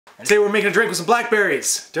Today we're making a drink with some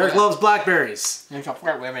blackberries. Derrick loves blackberries. I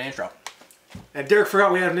forgot we have an intro. And Derrick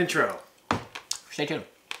forgot we had an intro. Stay tuned.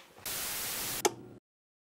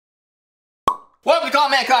 Welcome to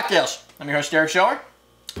Common Man Cocktails. I'm your host, Derrick Schommer.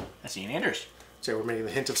 That's Ian Anders. Today we're making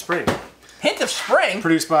the Hint of Spring. Hint of Spring?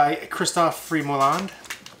 Produced by Christophe Fremoland.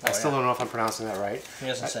 I still don't know if I'm pronouncing that right. He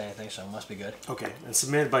doesn't say anything, so it must be good. Okay, and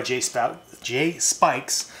submitted by J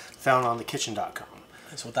Spikes, found on thekitchen.com.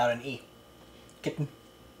 It's without an E. Kitten.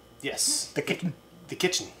 Yes. The Kitten.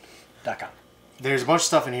 Thekitchen.com. There's a bunch of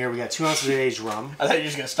stuff in here. We got 2 ounces of aged rum. I thought you were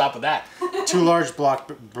just going to stop with that. 2 large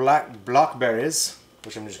blackberries,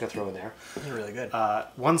 which I'm just going to throw in there. They're really good.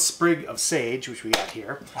 1 sprig of sage, which we got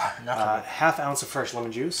here. ½ ounce of fresh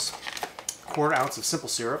lemon juice. 1/4 ounce of simple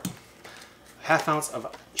syrup. ½ ounce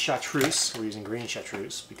of Chartreuse. We're using green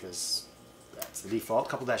Chartreuse because that's the default. A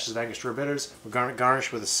couple dashes of Angostura bitters. We're going to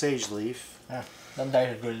garnish with a sage leaf. Yeah, them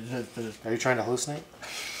days are good. Are you trying to hallucinate?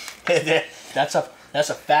 That's a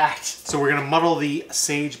fact. So we're going to muddle the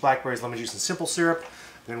sage, blackberries, lemon juice, and simple syrup.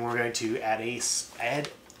 Then we're going to add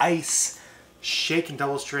ice, shake and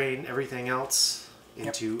double strain everything else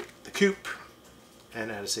into the coupe,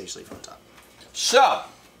 and add a sage leaf on top. So,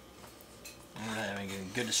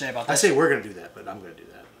 anything good to say about this? I say we're going to do that, but I'm going to do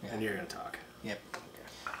that, and you're going to talk. Yep. Okay.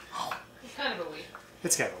 It's kind of a we.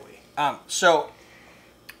 It's kind of a we. So,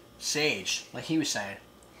 sage, like he was saying,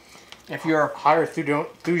 if you're higher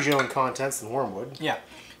thujone contents than wormwood. Yeah.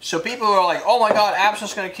 So people are like, oh my god,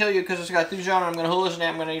 absinthe's going to kill you because it's got thujone and I'm going to hallucinate,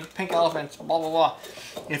 I'm going to eat pink elephants, blah, blah, blah.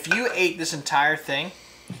 If you ate this entire thing,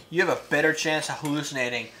 you have a better chance of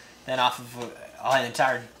hallucinating than off of an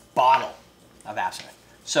entire bottle of absinthe.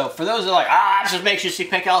 So for those that are like, absinthe makes you see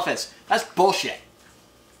pink elephants, that's bullshit.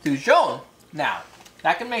 Thujone, now,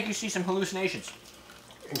 that can make you see some hallucinations.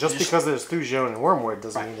 And just because there's thujone and wormwood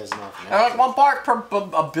doesn't mean there's enough. Like 1 part per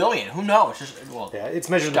a billion, who knows? Yeah, it's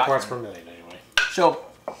measured in parts per million anyway. So,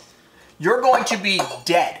 you're going to be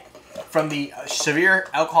dead from the severe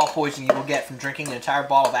alcohol poisoning you will get from drinking an entire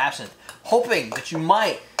bottle of absinthe, hoping that you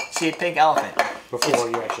might see a pink elephant. Before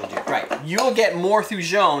you actually do. Right. You will get more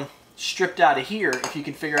thujone stripped out of here if you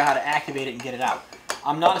can figure out how to activate it and get it out.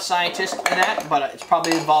 I'm not a scientist in that, but it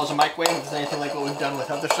probably involves a microwave if it's anything like what we've done with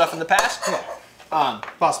other stuff in the past. Yeah.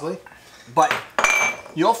 Possibly. But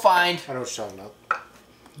you'll find... I know what you're talking about.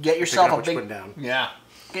 Get yourself a big... Yeah.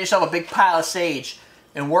 Get yourself a big pile of sage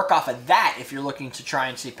and work off of that if you're looking to try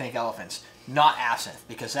and see pink elephants. Not absinthe,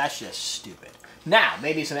 because that's just stupid. Now,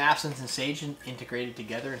 maybe some absinthe and sage integrated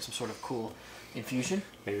together in some sort of cool infusion.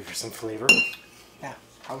 Maybe for some flavor. Yeah,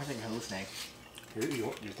 I was thinking hallucinating.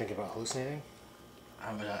 You're thinking about hallucinating?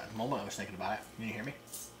 At the moment I was thinking about it. Can you hear me?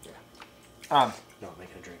 Yeah. No, I'm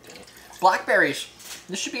making a drink, Danny. Blackberries.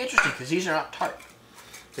 This should be interesting because these are not tart.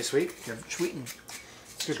 They're sweet? They're sweetened.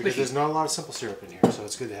 It's good because there's not a lot of simple syrup in here, so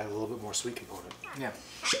it's good to have a little bit more sweet component. Yeah.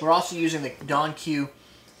 We're also using the Don Q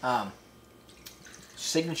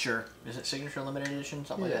Signature. Is it Signature Limited Edition?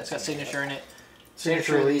 Something like that. It's got Signature in it.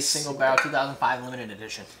 Signature Release Single Barrel 2005 Limited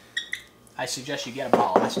Edition. I suggest you get a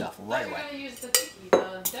bottle of this stuff right away. You're going to use the tiki, the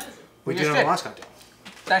Denizen. We did it on the last cocktail.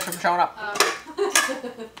 Thanks for showing up.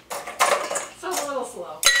 So a little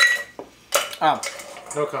slow. No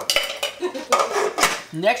comment.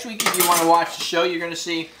 Next week, if you want to watch the show, you're going to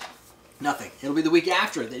see nothing. It'll be the week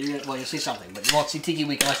after that you're gonna, you'll see something, but you won't see Tiki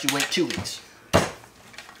Week unless you wait 2 weeks.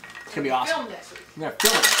 It's going to be awesome. Film next week. We're going to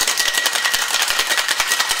film it.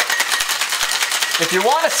 If you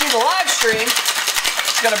want to see the live stream,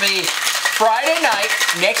 it's going to be Friday night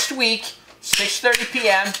next week, 6:30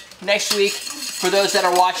 p.m. next week. For those that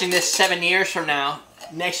are watching this 7 years from now,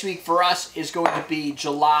 next week for us is going to be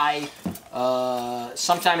July,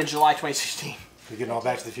 sometime in July 2016. You getting all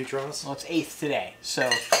Back to the Future on us? Well, it's 8th today, so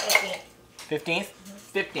 15th?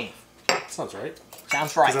 15th. Sounds right.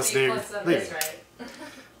 Sounds right. That's 8 plus 7 is right.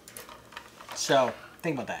 So,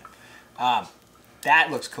 think about that.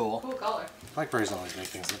 That looks cool. Cool color. Blackberries always make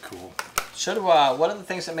things look cool. So do, what are the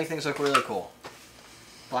things that make things look really cool?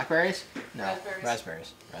 Blackberries? No.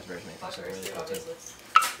 Raspberries. Raspberries. Raspberries make things look really cool too. Obviously.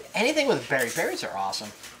 Anything with berries. Berries are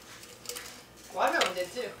awesome. Watermelon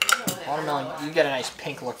did too. Watermelon, you get a nice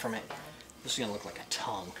pink look from it. This is going to look like a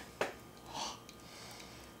tongue.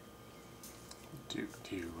 Do you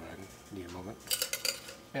need a moment?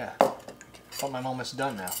 Yeah. But my moment's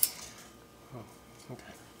done now. Oh,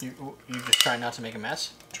 okay. You just trying not to make a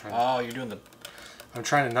mess? Oh, you're doing the... I'm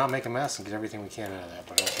trying to not make a mess and get everything we can out of that,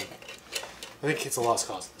 but I think it's a lost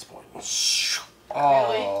cause at this point.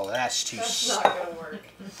 Oh, really? that's too... That's not going to work.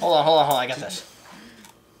 Hold on, I got this.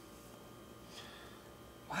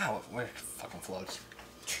 Wow, it fucking floats.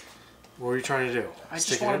 What were you trying to do? I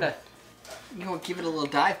just wanted to... You know, give it a little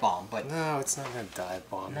dive bomb, but No, it's not gonna dive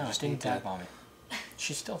bomb. no, You it just didn't need to dive bomb it.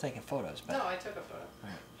 She's still taking photos, but No, I took a photo.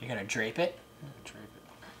 Alright, you're gonna drape it. drape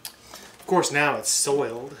it. Of course, now it's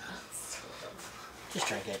soiled. Just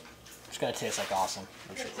drink it. It's gonna taste like awesome.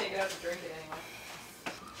 I'm gonna take it out to drink it anyway.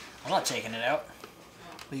 I'm not taking it out.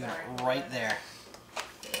 Leaving Sorry. it right there.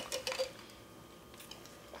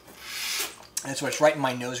 And so it's right in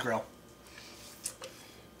my nose grill.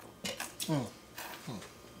 I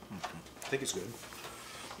think it's good.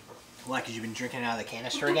 Why? Because you've been drinking it out of the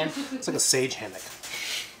canister again? It's like a sage hammock.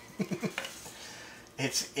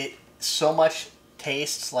 It so much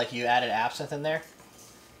tastes like you added absinthe in there.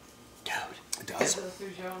 Dude. It Get does. those through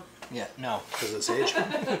Joan. Yeah, no. Because of the sage?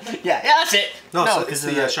 Yeah, that's it. No, it's because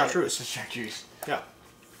the Chartreuse. It's the Chartreuse. Yeah.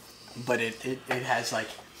 But it has like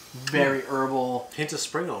very herbal. Hint of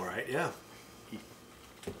spring, all right. Yeah.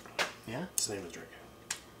 Yeah. It's the name of the drink.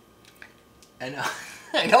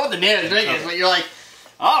 I know what the name of the drink is, but you're like,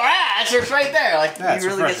 all right, it's right there. Like, Yeah, you it's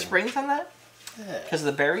really get refreshing. spring from that? Yeah. Because of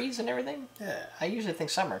the berries and everything? Yeah. I usually think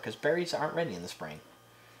summer, because berries aren't ready in the spring.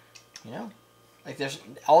 You know? Like, there's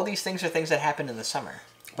all these things are things that happen in the summer.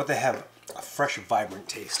 But they have a fresh, vibrant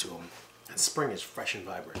taste to them. And spring is fresh and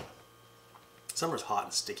vibrant. Summer's hot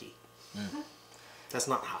and sticky. That's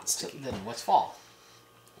not hot and So sticky. then what's fall?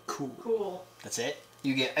 Cool. Cool. That's it?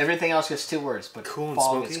 You get everything else gets 2 words, but Cool and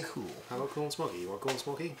fall smoky. gets cool. How about cool and smoky? You want cool and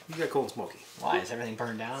smoky? You got cool and smoky. Why? Is everything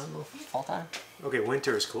burned down in the fall time? Okay,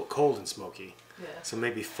 winter is cold and smoky. Yeah. So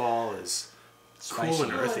maybe fall is Spicy. cool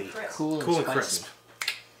and earthy. crisp. Cool and Cool and spicy. crisp.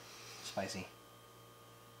 Spicy.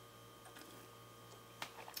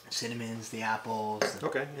 Cinnamons, the apples. The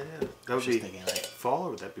Okay, yeah, yeah. That would Just be thinking, like- fall, or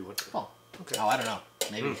would that be winter? fall. Okay. Oh, I don't know.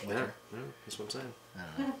 Maybe Yeah, winter. yeah, that's what I'm saying. I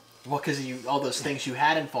don't know. Well, because you all those things you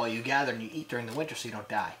had in fall, you gather and you eat during the winter, so you don't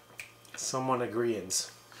die. Someone agreeing.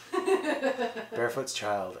 Barefoot's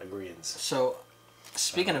child agreeing. So,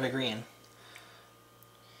 speaking of agreeing,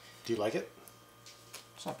 Do you like it?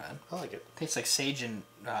 it's not bad. I like it. Tastes like sage and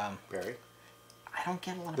Berry. I don't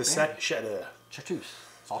get a lot of The berry. Chartreuse.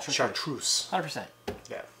 It's all chartreuse. Chartreuse. 100%.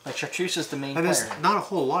 Yeah. Like chartreuse is the main And there's player. not a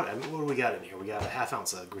whole lot. I mean, what do we got in here? We got a half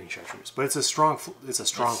ounce of green chartreuse, but it's a strong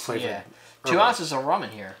flavor. Yeah. 2 ounces of rum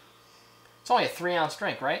in here. It's only a 3-ounce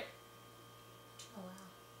drink, right? Oh,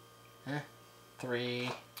 wow.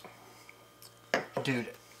 3. Dude,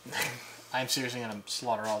 I'm seriously gonna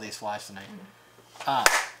slaughter all these flies tonight. I've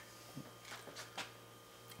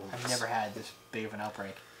never had this big of an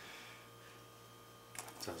outbreak.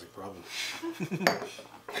 Sounds like a problem.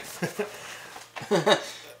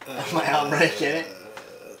 My outbreak, get it?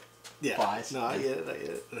 Yeah. Flies. No, I get it. I get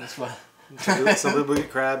it. That's what. Some people get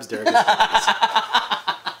crabs. Derrick gets flies.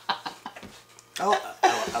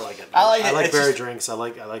 I like it. I like it. I like It's berry just- drinks. I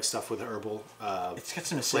like stuff with herbal It's got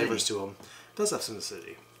some acidity. flavors to them. It does have some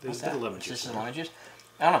acidity. There's a bit of lemon It's juice. just in some there. lemon juice.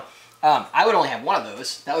 I don't know. I would only have one of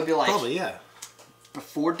those. That would be like Probably, yeah.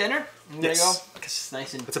 before dinner. I'm gonna Yes. go because it's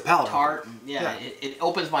nice and It's a palate tart. opener. And, yeah, Yeah. It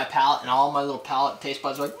opens my palate, and all my little palate taste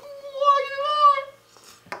buds are like,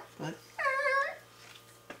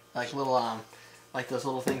 like little like those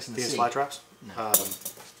little things in the These sea. fly traps? No.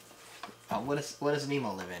 What does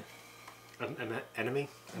Nemo live in? An enemy?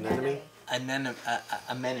 An enemy?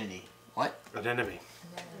 Amenity. What? An enemy.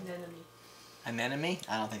 Anemone. Anemone?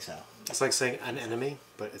 I don't think so. It's like saying an enemy,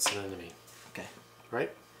 but it's an enemy. Okay.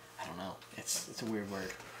 Right? I don't know. It's a weird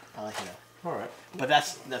word. I like it though. All right. But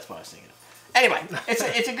that's what I was thinking of. Anyway,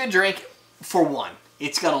 it's a good drink for one.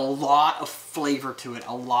 It's got a lot of flavor to it.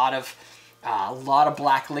 A lot of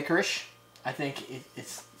black licorice. I think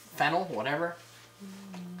it's fennel, whatever.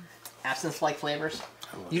 Absinthe-like flavors.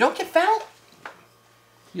 You don't get fennel?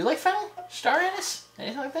 You like fennel? Star anise?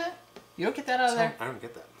 Anything like that? You don't get that out of there? I don't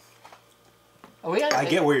get that. Oh, yeah. I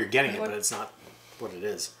get where you're getting it, What? but it's not what it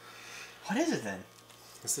is. What is it then?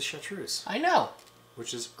 It's the Chartreuse, I know.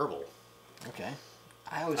 which is herbal. Okay.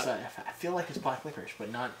 I always thought, I feel like it's black licorice,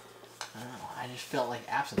 but not, I don't know. I just felt like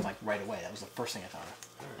absinthe like right away. That was the first thing I thought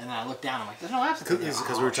of. And then I looked down, I'm like, there's no absinthe in there. Is it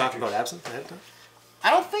because we were talking about absinthe ahead of time? I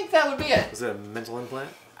don't think that would be it. Was it a mental implant?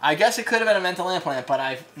 I guess it could have been a mental implant, but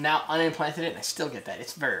I've now unimplanted it and I still get that.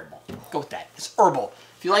 It's very herbal. Go with that. It's herbal.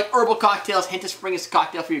 If you like herbal cocktails, Hint of Spring is the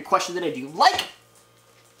cocktail for your question today. Do you like?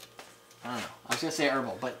 I don't know. I was going to say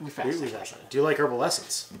herbal, but we fast. Do you like herbal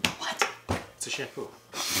essence? What? It's a shampoo.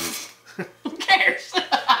 Who cares? Who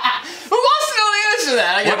wants to know the answer to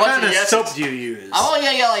that? I get a What bunch kind of yeses. soap do you use? I'm only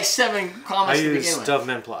going to get like 7 I comments to use begin with. Dove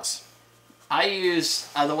Men Plus. I use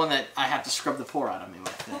the one that I have to scrub the pore out of me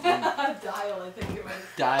with. Dial, I think it might.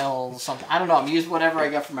 Dial something. I don't know. I'm using whatever I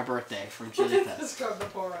got for my birthday from To Judith. scrub the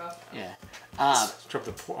pore off. Yeah. Scrub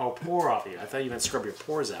the pore off you. I thought you meant scrub your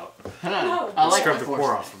pores out. No. I like Scrub my the pores.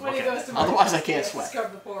 pore off. When he goes to Otherwise, I can't sweat.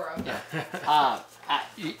 Scrub the pore off. Yeah.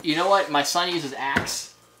 You know what? My son uses Axe.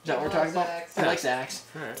 Is that what we're talking about? Axe. He likes Axe.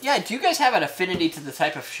 Right. Yeah. Do you guys have an affinity to the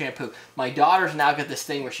type of shampoo? My daughter's now got this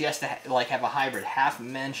thing where she has to like have a hybrid, half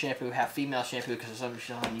men's shampoo, half female shampoo, because there's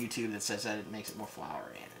something on YouTube that says that it makes it more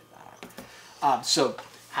flowery. So.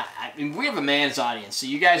 I mean, we have a man's audience, so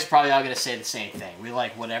you guys are probably all going to say the same thing. We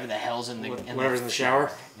like whatever the hell's in the whatever's in the shower.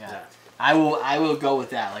 Yeah. I will go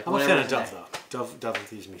with that. Like I'm a fan of Dove though.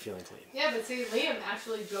 Dove leaves me feeling clean. Yeah, but see, Liam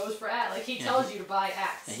actually goes for Axe. Like, he tells you to buy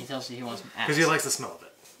Axe. Yeah, he tells you he wants Axe. Because he likes the smell of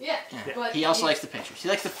it. Yeah, but He also likes the pictures. He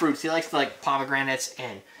likes the fruits. He likes like pomegranates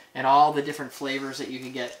and all the different flavors that you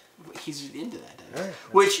can get. He's into that, Right.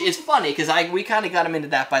 which is funny because we kind of got him into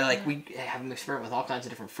that by like we have him experiment with all kinds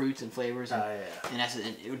of different fruits and flavors, and,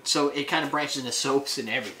 so it kind of branches into soaps and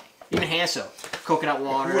everything, even hand soap, coconut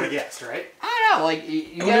water. Who would have guessed, right? I don't know, like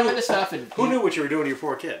you get him into stuff, and Who knew what you were doing to your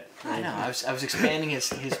poor kid? I know. I was expanding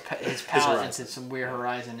his palate into some weird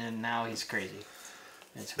horizon, and now he's crazy.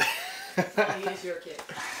 It's he is your kid.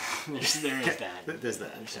 there is that. There's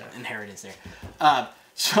that. There's an inheritance there.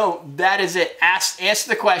 So that is it. Answer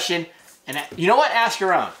the question, and you know what? Ask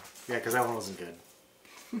your own. Yeah, because that one wasn't good.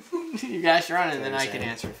 You can ask your own, and then I can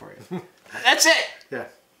answer it for you. That's it.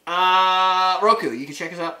 Yeah. Roku. You can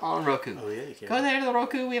check us out on Roku. Oh yeah, you can. Go there to the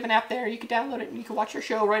Roku. We have an app there. You can download it, and you can watch our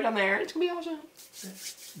show right on there. It's gonna be awesome.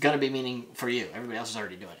 Gonna be meaning for you. Everybody else is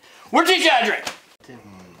already doing it. We're teaching you how to drink.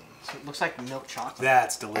 So it looks like milk chocolate.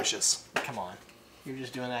 That's delicious. Come on. You're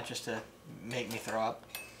just doing that just to make me throw up.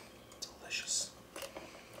 Delicious.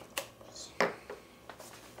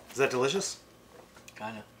 Is that delicious?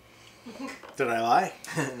 Kinda. Did I lie?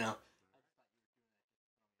 No.